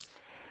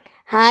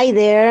Hi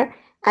there,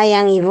 I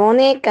am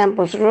Ivone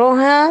Campos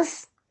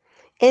Rojas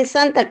in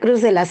Santa Cruz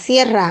de la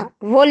Sierra,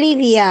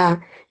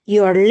 Bolivia.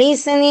 You are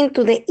listening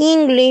to the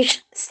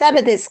English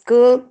Sabbath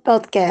School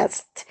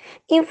podcast,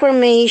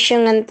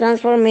 Information and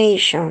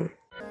Transformation.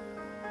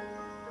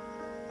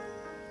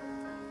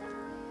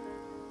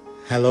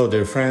 Hello,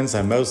 dear friends.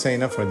 I'm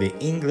Moseina for the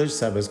English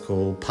Sabbath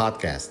School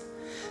podcast.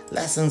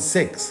 Lesson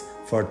 6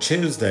 for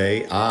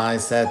Tuesday. I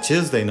said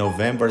Tuesday,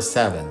 November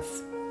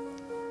 7th.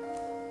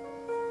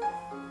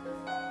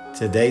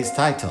 Today's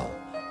title,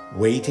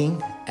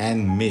 Waiting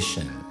and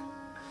Mission.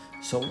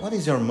 So, what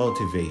is your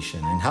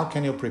motivation and how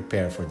can you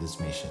prepare for this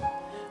mission?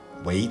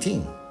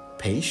 Waiting,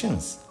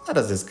 patience. Let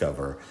us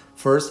discover.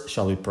 First,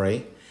 shall we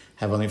pray?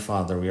 Heavenly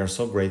Father, we are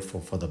so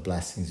grateful for the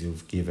blessings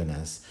you've given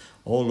us.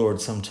 Oh Lord,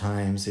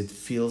 sometimes it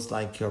feels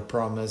like your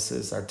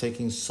promises are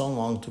taking so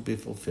long to be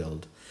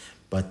fulfilled.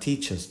 But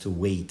teach us to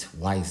wait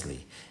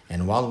wisely,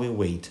 and while we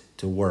wait,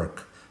 to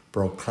work,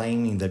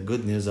 proclaiming the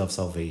good news of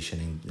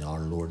salvation in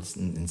our Lord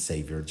and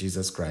Savior,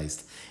 Jesus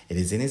Christ. It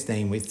is in His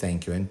name we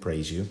thank you and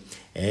praise you.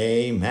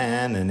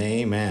 Amen and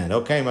amen.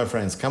 Okay, my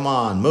friends, come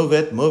on, move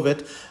it, move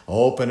it.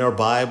 Open your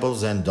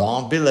Bibles and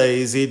don't be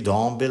lazy,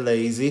 don't be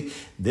lazy.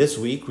 This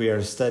week we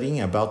are studying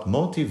about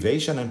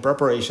motivation and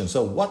preparation.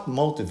 So what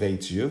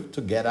motivates you to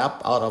get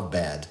up out of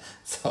bed?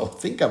 So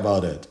think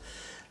about it.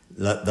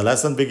 The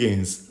lesson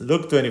begins.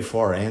 Luke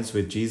 24 ends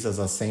with Jesus'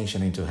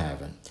 ascension into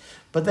heaven.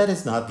 But that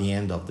is not the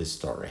end of the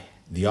story.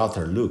 The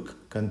author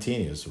Luke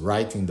continues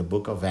writing the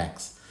book of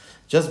Acts.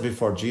 Just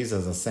before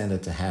Jesus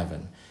ascended to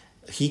heaven,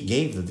 he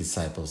gave the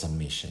disciples a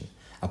mission,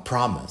 a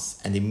promise,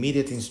 and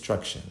immediate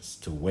instructions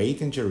to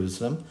wait in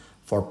Jerusalem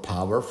for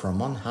power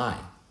from on high.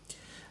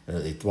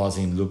 It was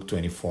in Luke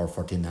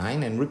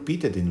 24:49 and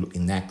repeated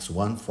in Acts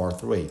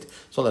 1:4-8.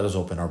 So let us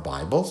open our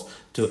Bibles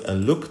to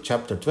Luke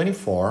chapter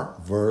 24,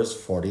 verse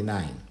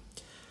 49.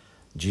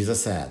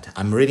 Jesus said,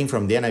 I'm reading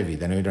from the NIV,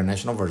 the New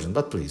International Version,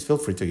 but please feel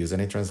free to use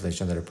any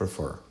translation that you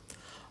prefer.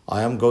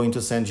 I am going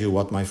to send you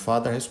what my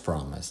Father has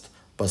promised,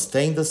 but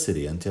stay in the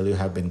city until you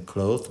have been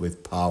clothed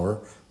with power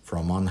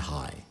from on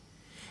high.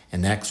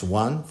 In Acts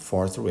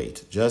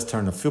 1:4-8, just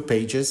turn a few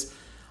pages.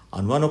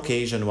 On one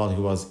occasion, while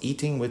he was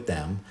eating with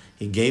them,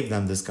 he gave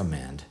them this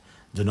command: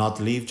 Do not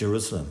leave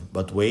Jerusalem,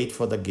 but wait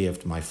for the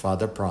gift my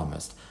Father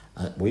promised,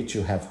 which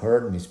you have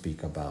heard me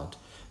speak about.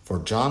 For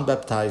John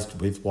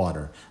baptized with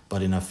water,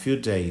 but in a few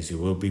days you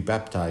will be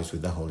baptized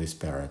with the Holy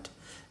Spirit.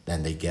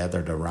 Then they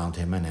gathered around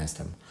him and asked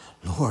him,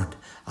 Lord,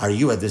 are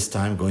you at this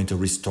time going to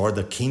restore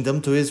the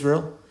kingdom to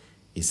Israel?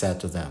 He said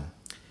to them,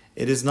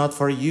 It is not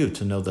for you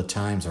to know the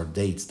times or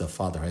dates the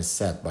Father has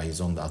set by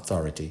his own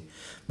authority,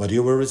 but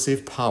you will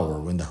receive power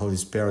when the Holy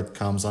Spirit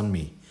comes on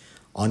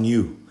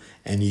you,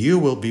 and you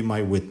will be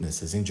my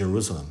witnesses in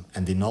Jerusalem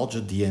and in all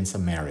Judea and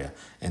Samaria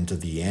and to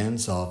the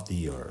ends of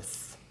the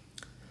earth.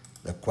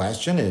 The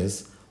question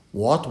is,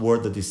 what were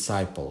the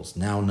disciples,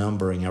 now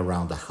numbering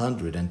around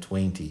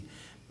 120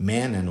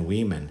 men and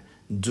women,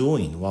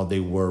 doing while they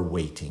were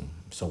waiting?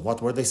 So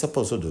what were they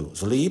supposed to do?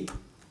 Sleep?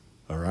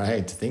 All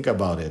right, think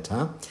about it,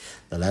 huh?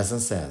 The lesson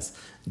says,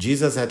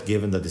 Jesus had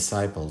given the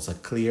disciples a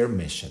clear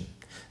mission.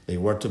 They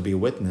were to be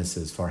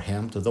witnesses for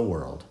him to the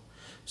world.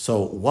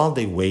 So while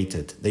they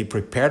waited, they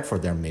prepared for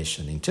their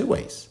mission in two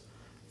ways.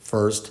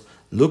 First,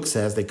 Luke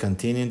says they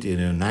continued in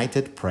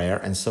united prayer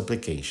and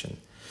supplication.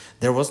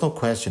 There was no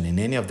question in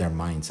any of their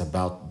minds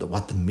about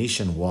what the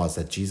mission was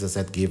that Jesus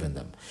had given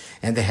them,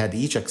 and they had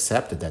each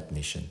accepted that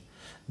mission.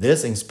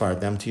 This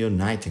inspired them to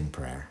unite in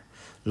prayer.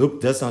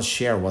 Luke does not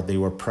share what they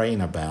were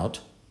praying about,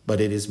 but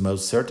it is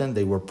most certain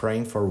they were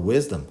praying for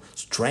wisdom,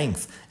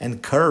 strength,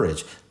 and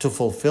courage to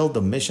fulfill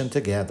the mission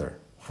together.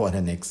 What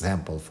an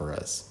example for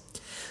us.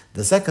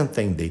 The second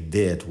thing they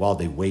did while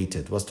they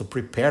waited was to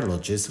prepare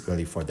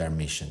logistically for their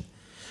mission.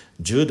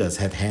 Judas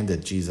had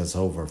handed Jesus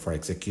over for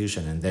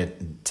execution and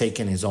then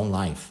taken his own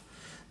life.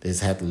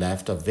 This had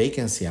left a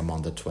vacancy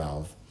among the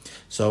 12.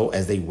 So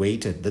as they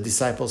waited, the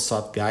disciples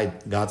sought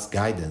God's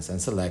guidance and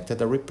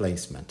selected a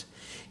replacement.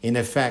 In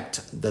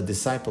effect, the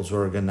disciples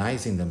were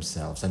organizing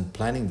themselves and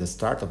planning the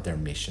start of their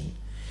mission.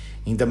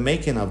 In the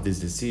making of these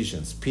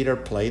decisions, Peter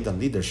played a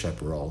leadership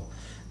role.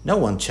 No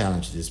one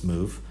challenged this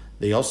move.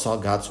 They all saw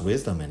God's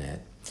wisdom in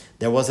it.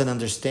 There was an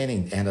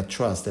understanding and a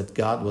trust that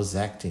God was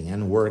acting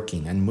and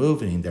working and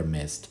moving in their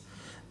midst.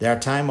 Their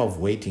time of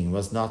waiting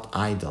was not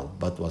idle,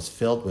 but was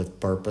filled with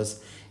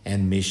purpose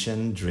and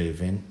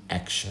mission-driven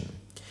action.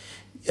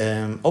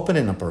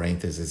 Opening a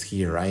parenthesis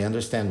here, I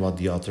understand what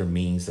the author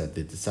means, that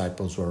the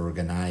disciples were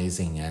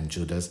organizing and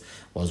Judas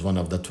was one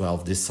of the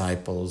 12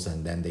 disciples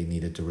and then they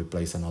needed to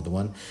replace another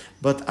one.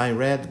 But I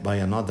read by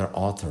another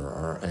author,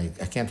 or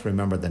I can't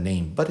remember the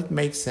name, but it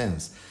makes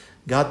sense.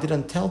 God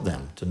didn't tell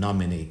them to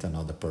nominate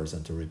another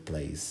person to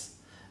replace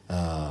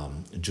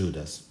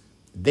Judas.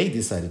 They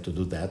decided to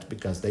do that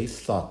because they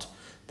thought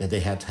that they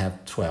had to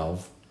have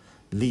 12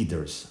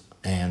 leaders.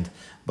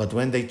 But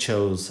when they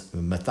chose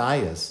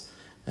Matthias,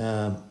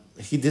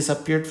 he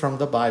disappeared from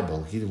the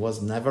Bible. He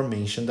was never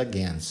mentioned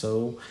again.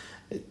 So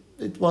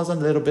it was a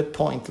little bit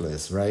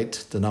pointless, right?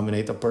 To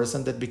nominate a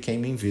person that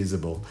became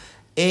invisible.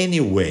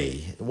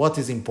 Anyway, what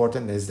is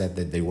important is that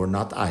they were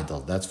not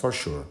idle, that's for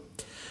sure.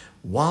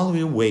 While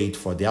we wait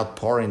for the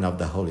outpouring of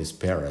the Holy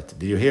Spirit,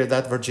 did you hear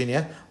that,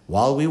 Virginia?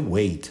 While we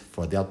wait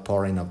for the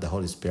outpouring of the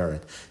Holy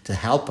Spirit to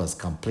help us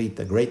complete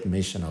the great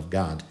mission of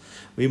God,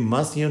 we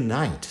must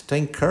unite to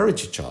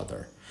encourage each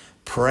other,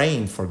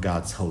 praying for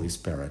God's Holy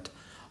Spirit.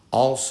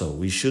 Also,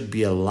 we should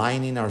be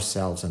aligning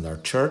ourselves and our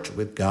church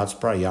with God's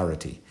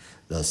priority,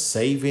 the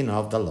saving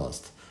of the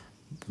lost.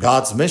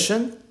 God's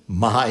mission,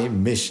 my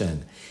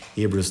mission.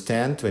 Hebrews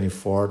 10,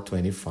 24,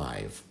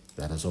 25.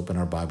 Let us open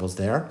our Bibles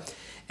there.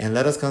 And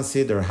let us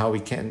consider how we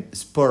can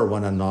spur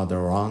one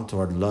another on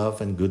toward love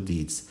and good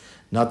deeds,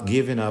 not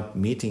giving up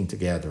meeting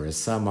together as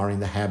some are in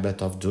the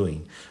habit of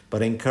doing,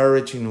 but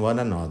encouraging one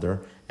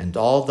another, and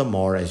all the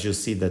more as you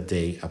see the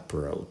day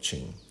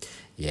approaching.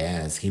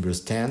 Yes,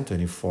 Hebrews 10,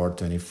 24,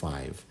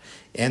 25.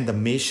 And the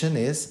mission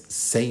is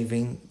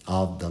saving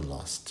of the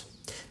lost.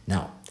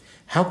 Now,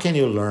 how can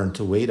you learn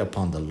to wait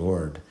upon the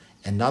Lord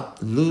and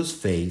not lose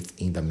faith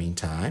in the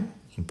meantime?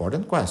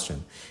 Important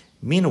question.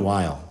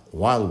 Meanwhile,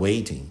 while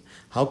waiting,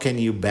 how can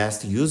you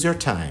best use your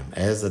time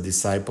as the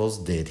disciples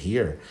did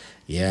here?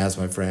 Yes,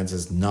 my friends,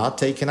 it's not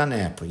taking a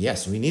nap.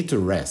 Yes, we need to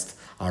rest.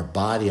 Our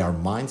body, our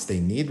minds, they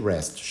need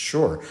rest,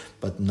 sure,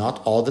 but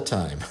not all the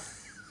time.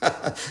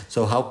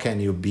 So how can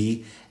you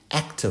be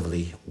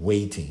actively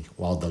waiting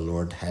while the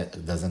Lord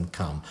doesn't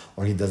come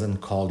or he doesn't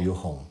call you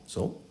home?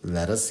 So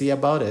let us see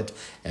about it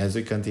as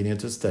we continue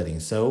to study.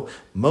 So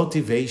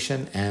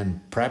motivation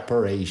and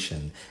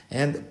preparation.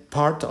 And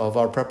part of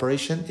our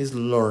preparation is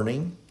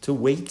learning to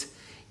wait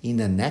in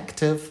an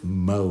active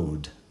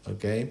mode.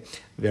 Okay,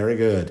 very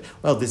good.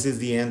 Well, this is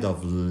the end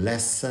of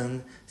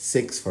lesson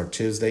 6 for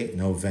Tuesday,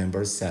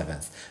 November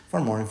 7th.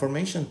 For more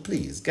information,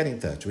 please get in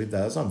touch with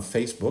us on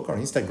Facebook or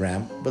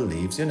Instagram,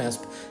 Believes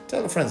UNESP.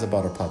 Tell friends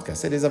about our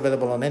podcast. It is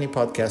available on any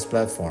podcast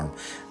platform.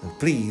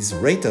 Please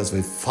rate us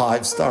with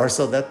 5 stars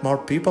so that more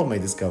people may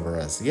discover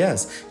us.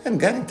 Yes, and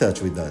get in touch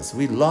with us.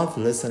 We love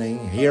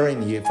listening,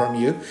 hearing from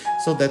you,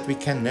 so that we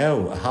can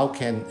know how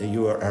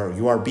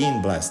you are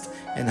being blessed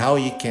and how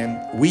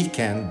we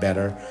can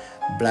better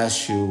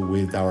bless you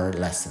with our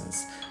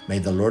lessons. May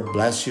the Lord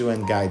bless you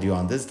and guide you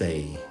on this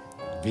day.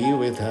 Be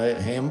with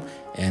him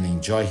and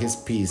enjoy his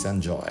peace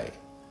and joy.